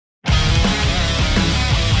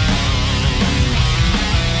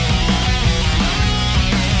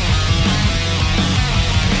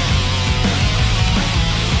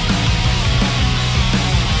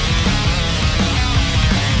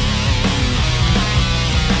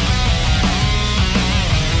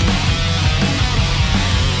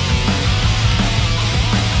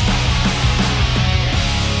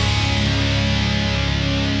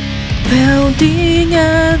Standing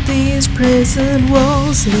at these prison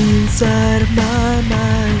walls inside of my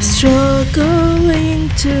mind, struggling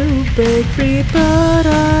to break free, but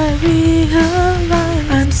I realize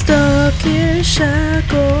I'm stuck here,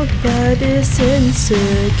 shackled by this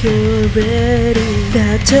insecurity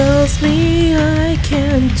that tells me I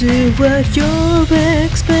can't do what you're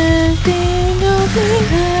expecting of me.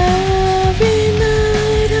 Every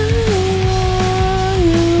night I lie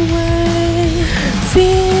awake,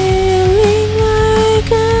 feeling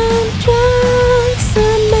like I'm just a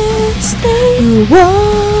mistake. Whoa,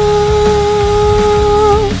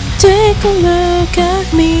 take a look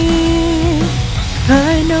at me.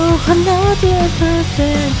 I know I'm not the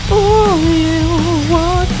perfect boy you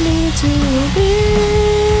want me to be.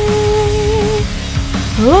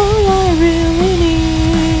 All I really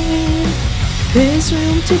need is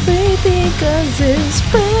room to breathe, because this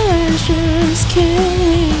pressure's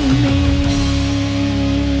killing me.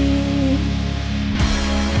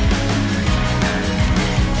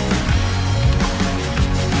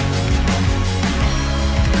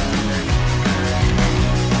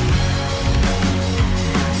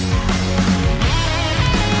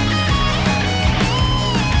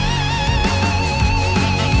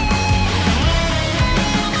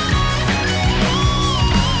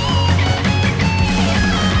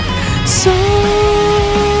 So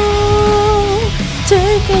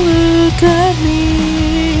take a look at me.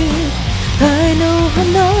 I know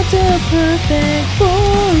I'm not the perfect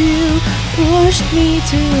boy you pushed me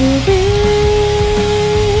to be,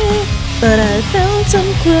 but I found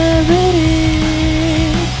some clarity.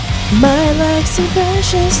 My life's too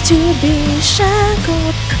precious to be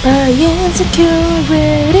shackled by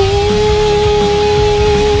insecurity.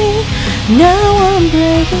 Now I'm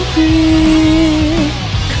breaking free.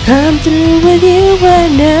 I'm through with you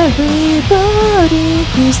and everybody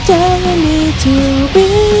who's telling me to be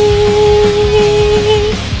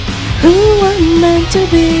who I'm meant to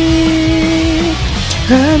be.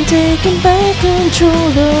 I'm taking back control,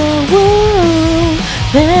 the world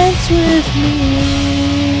that's with me.